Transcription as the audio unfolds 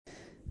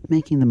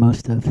Making the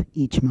most of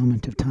each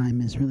moment of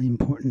time is really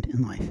important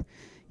in life.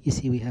 You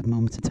see, we have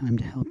moments of time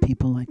to help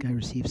people, like I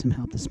received some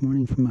help this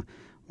morning from a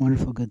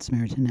wonderful Good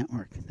Samaritan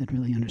network that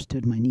really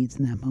understood my needs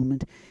in that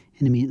moment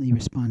and immediately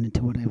responded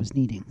to what I was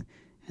needing.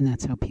 And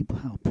that's how people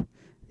help.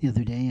 The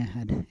other day, I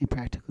had a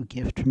practical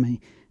gift from a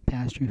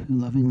pastor who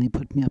lovingly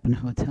put me up in a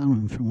hotel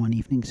room for one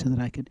evening so that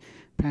I could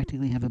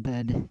practically have a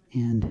bed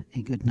and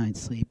a good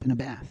night's sleep and a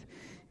bath.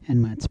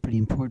 And that's pretty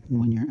important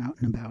when you're out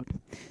and about.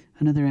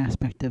 Another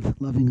aspect of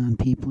loving on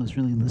people is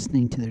really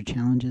listening to their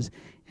challenges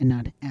and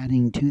not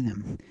adding to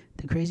them.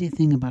 The crazy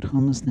thing about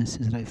homelessness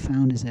is that I've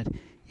found is that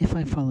if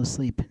I fall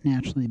asleep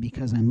naturally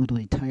because I'm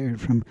literally tired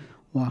from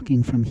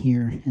walking from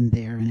here and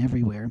there and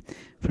everywhere,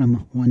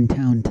 from one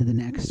town to the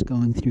next,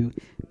 going through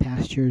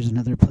pastures and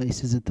other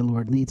places that the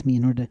Lord leads me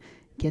in order to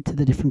get to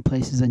the different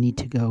places I need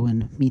to go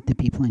and meet the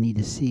people I need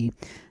to see,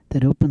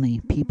 that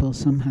openly people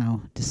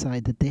somehow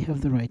decide that they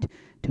have the right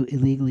to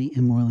illegally,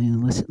 immorally,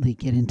 and illicitly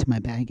get into my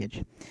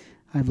baggage.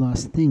 I've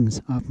lost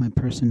things off my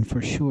person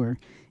for sure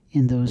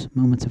in those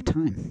moments of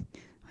time.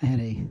 I had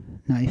a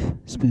knife,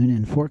 spoon,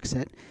 and fork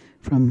set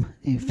from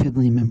a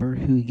family member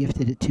who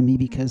gifted it to me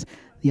because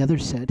the other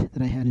set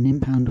that I had an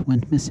impound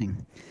went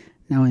missing.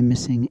 Now I'm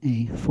missing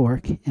a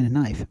fork and a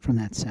knife from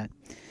that set.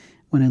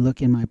 When I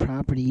look in my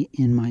property,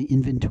 in my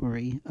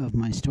inventory of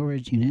my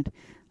storage unit,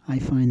 I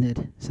find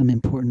that some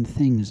important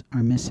things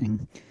are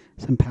missing.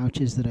 Some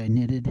pouches that I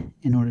knitted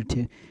in order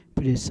to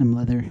produce some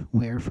leather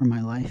wear for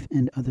my life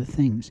and other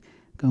things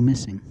go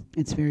missing.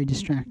 It's very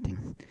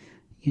distracting.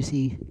 You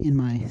see, in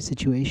my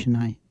situation,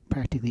 I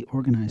practically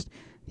organized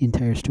the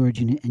entire storage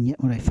unit, and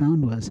yet what I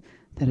found was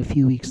that a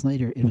few weeks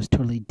later it was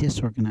totally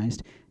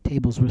disorganized.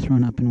 Tables were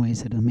thrown up in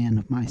ways that a man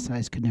of my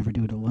size could never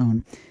do it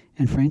alone.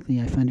 And frankly,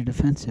 I find it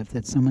offensive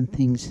that someone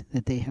thinks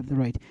that they have the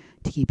right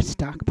to keep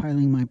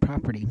stockpiling my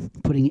property,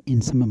 putting it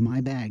in some of my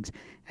bags,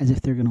 as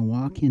if they're going to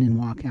walk in and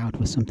walk out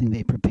with something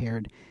they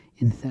prepared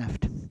in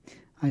theft.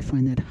 I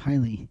find that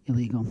highly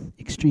illegal,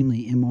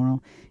 extremely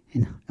immoral,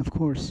 and, of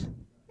course,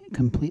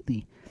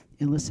 completely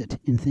illicit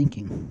in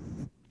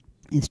thinking.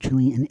 It's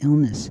truly an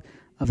illness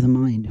of the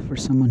mind for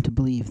someone to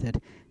believe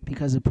that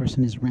because a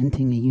person is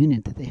renting a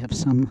unit that they have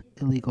some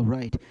illegal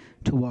right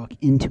to walk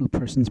into a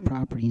person's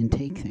property and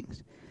take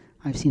things.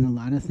 I've seen a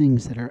lot of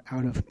things that are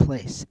out of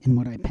place in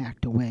what I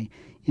packed away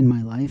in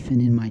my life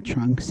and in my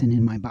trunks and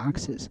in my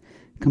boxes,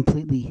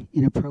 completely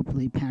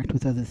inappropriately packed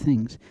with other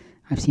things.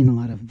 I've seen a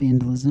lot of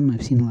vandalism.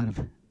 I've seen a lot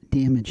of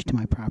damage to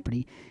my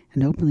property,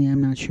 and openly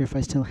I'm not sure if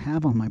I still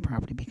have all my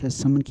property because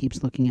someone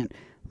keeps looking at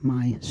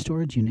my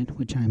storage unit,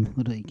 which I'm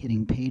literally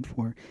getting paid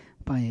for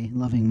by a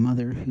loving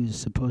mother who's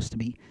supposed to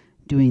be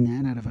doing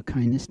that out of a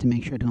kindness to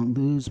make sure I don't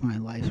lose my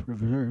life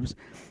reserves,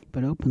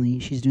 but openly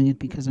she's doing it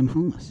because I'm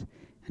homeless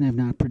and I've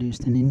not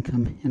produced an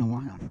income in a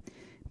while.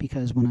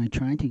 Because when I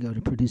try to go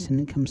to produce an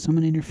income,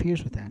 someone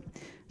interferes with that.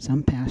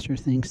 Some pastor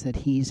thinks that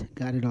he's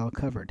got it all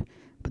covered,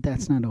 but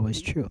that's not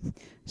always true.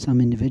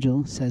 Some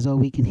individual says, oh,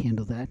 we can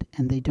handle that,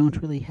 and they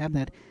don't really have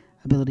that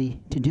ability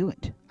to do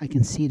it. I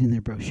can see it in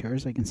their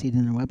brochures, I can see it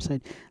in their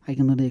website, I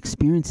can literally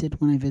experience it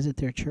when I visit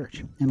their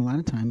church. And a lot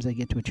of times I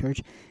get to a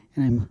church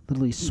and I'm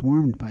literally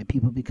swarmed by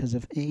people because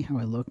of A, how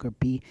I look, or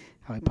B,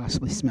 how I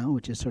possibly smell,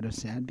 which is sort of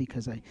sad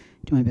because I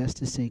do my best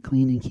to stay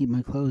clean and keep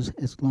my clothes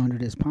as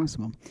laundered as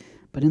possible.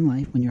 But in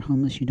life, when you're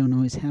homeless, you don't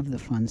always have the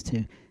funds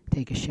to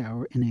take a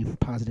shower in a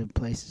positive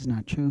place. It's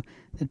not true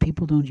that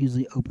people don't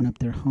usually open up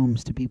their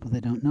homes to people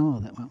they don't know all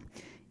that well.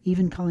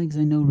 Even colleagues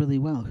I know really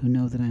well who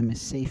know that I'm a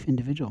safe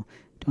individual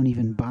don't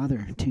even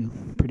bother to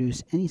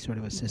produce any sort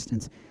of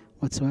assistance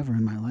whatsoever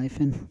in my life,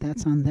 and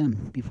that's on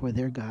them before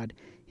their God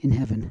in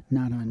heaven,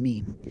 not on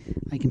me.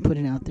 I can put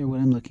it out there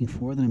what I'm looking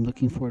for, that I'm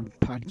looking for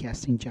a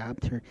podcasting job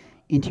or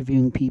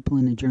interviewing people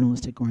in a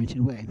journalistic-oriented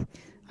way.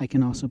 I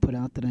can also put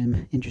out that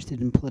I'm interested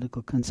in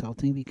political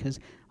consulting because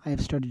I have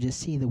started to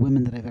see the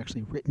women that I've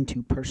actually written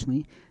to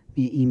personally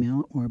via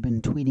email or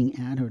been tweeting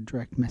at or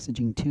direct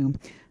messaging to,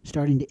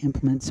 starting to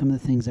implement some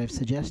of the things I've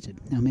suggested.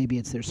 Now maybe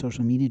it's their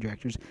social media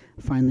directors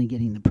finally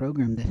getting the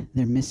program that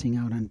they're missing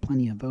out on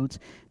plenty of votes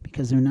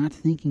because they're not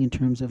thinking in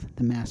terms of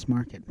the mass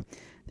market.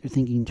 They're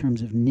thinking in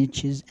terms of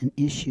niches and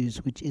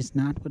issues, which is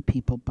not what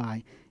people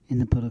buy in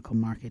the political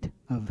market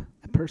of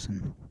a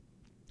person.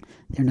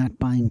 They're not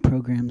buying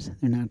programs,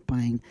 they're not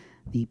buying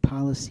the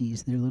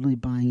policies, they're literally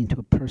buying into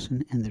a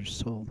person and their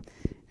soul.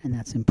 And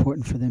that's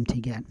important for them to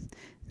get.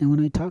 Now,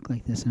 when I talk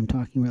like this, I'm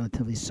talking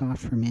relatively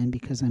soft for a man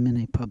because I'm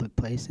in a public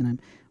place and I'm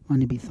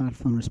wanting to be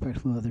thoughtful and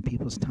respectful of other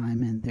people's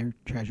time and their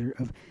treasure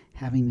of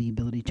having the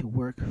ability to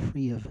work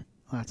free of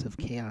lots of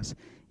chaos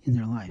in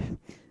their life.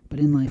 But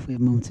in life, we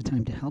have moments of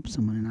time to help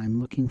someone, and I'm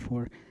looking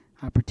for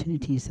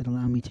opportunities that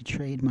allow me to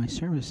trade my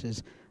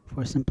services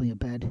for simply a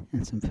bed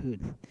and some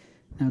food.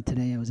 Now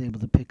today I was able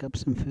to pick up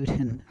some food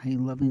and I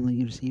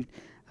lovingly received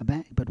a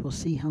bag, but we'll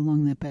see how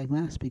long that bag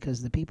lasts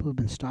because the people who've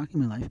been stalking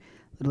my life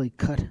literally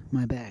cut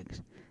my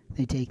bags.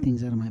 They take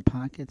things out of my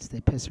pockets,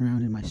 they piss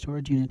around in my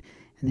storage unit,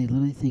 and they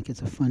literally think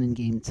it's a fun and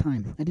game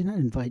time. I did not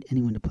invite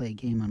anyone to play a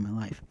game on my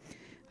life.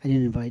 I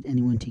didn't invite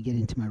anyone to get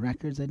into my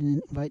records. I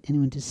didn't invite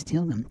anyone to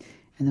steal them.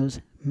 And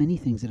those many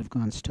things that have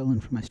gone stolen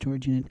from my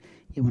storage unit,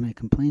 yet when I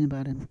complain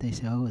about it, they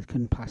say, oh, it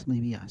couldn't possibly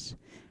be us.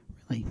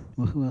 Really?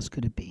 Well, who else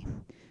could it be?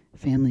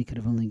 Family could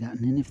have only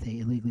gotten in if they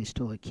illegally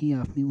stole a key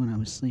off me when I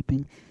was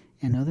sleeping,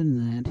 and other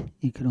than that,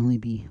 it could only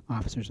be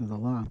officers of the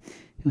law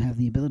who have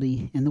the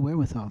ability and the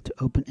wherewithal to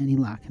open any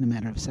lock in a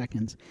matter of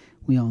seconds.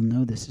 We all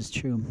know this is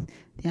true.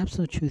 The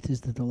absolute truth is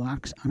that the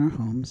locks on our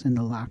homes and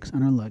the locks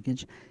on our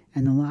luggage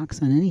and the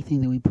locks on anything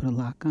that we put a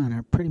lock on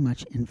are pretty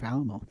much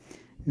infallible.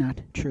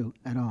 Not true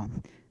at all.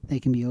 They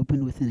can be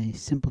opened within a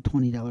simple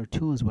 $20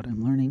 tool is what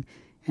I'm learning,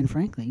 and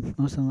frankly,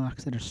 most of the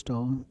locks that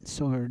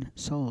are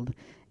sold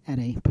at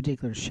a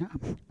particular shop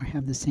or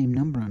have the same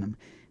number on them,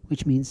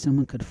 which means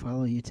someone could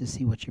follow you to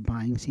see what you're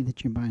buying, see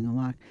that you're buying a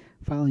lock,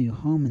 follow you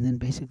home, and then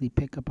basically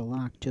pick up a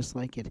lock just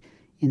like it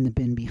in the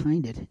bin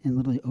behind it and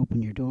literally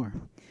open your door.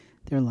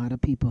 There are a lot of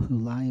people who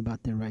lie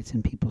about their rights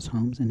in people's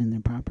homes and in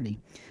their property.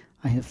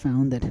 I have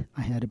found that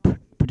I had a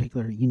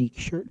particular unique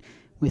shirt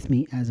with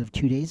me as of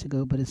 2 days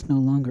ago, but it's no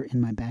longer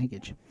in my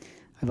baggage.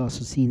 I've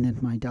also seen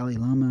that my Dalai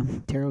Lama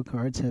tarot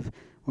cards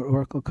or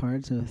oracle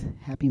cards of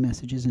happy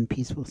messages and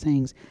peaceful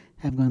sayings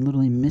have gone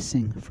literally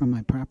missing from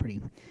my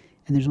property.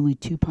 And there's only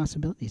two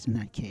possibilities in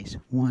that case.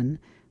 One,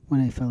 when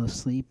I fell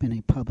asleep in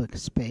a public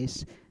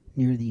space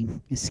near the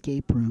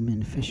escape room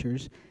in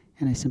Fisher's,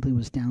 and I simply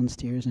was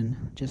downstairs and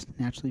just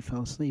naturally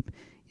fell asleep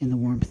in the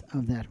warmth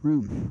of that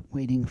room,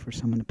 waiting for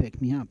someone to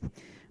pick me up.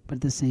 But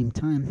at the same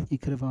time,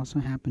 it could have also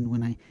happened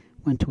when I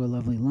went to a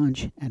lovely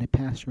lunch at a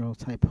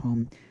pastoral-type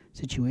home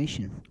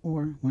situation,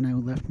 or when I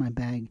left my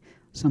bag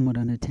somewhat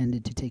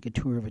unattended to take a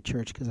tour of a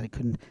church because I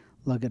couldn't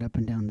lug it up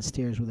and down the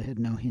stairs where they had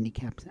no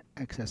handicapped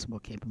accessible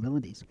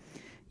capabilities.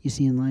 You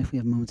see, in life we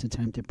have moments of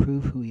time to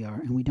prove who we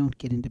are, and we don't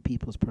get into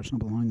people's personal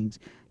belongings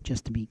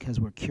just because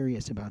we're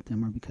curious about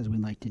them or because we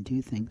like to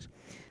do things.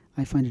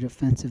 I find it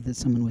offensive that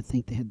someone would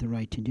think they had the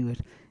right to do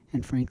it,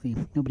 and frankly,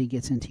 nobody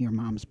gets into your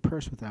mom's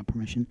purse without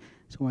permission,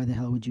 so why the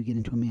hell would you get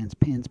into a man's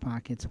pants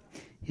pockets,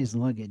 his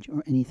luggage,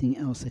 or anything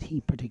else that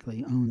he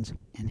particularly owns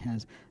and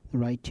has the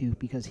right to,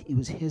 because it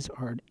was his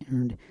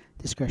hard-earned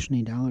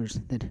discretionary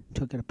dollars that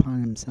took it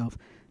upon himself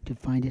to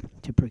find it,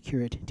 to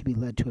procure it, to be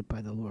led to it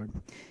by the Lord.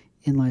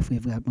 In life,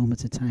 we've got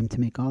moments of time to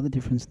make all the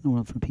difference in the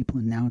world for people,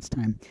 and now it's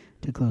time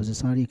to close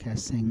this audiocast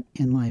saying,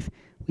 in life,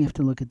 we have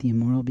to look at the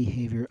immoral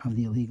behavior of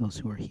the illegals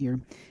who are here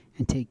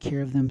and take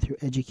care of them through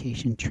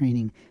education,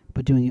 training,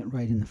 but doing it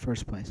right in the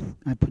first place.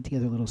 I put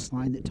together a little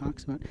slide that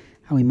talks about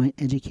how we might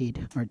educate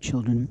our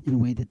children in a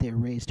way that they are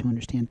raised to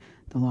understand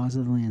the laws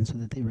of the land so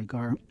that they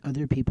regard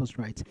other people's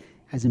rights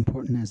as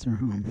important as their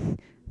own.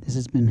 This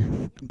has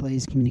been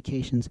Blaze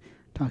Communications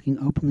talking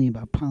openly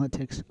about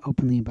politics,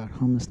 openly about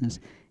homelessness,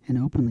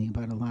 and openly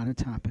about a lot of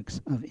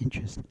topics of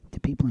interest to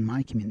people in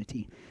my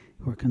community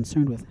who are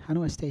concerned with how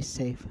do I stay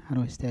safe, how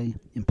do I stay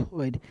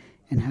employed,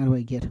 and how do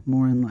I get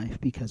more in life,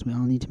 because we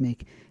all need to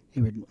make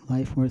a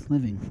life worth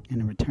living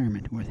and a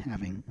retirement worth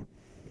having.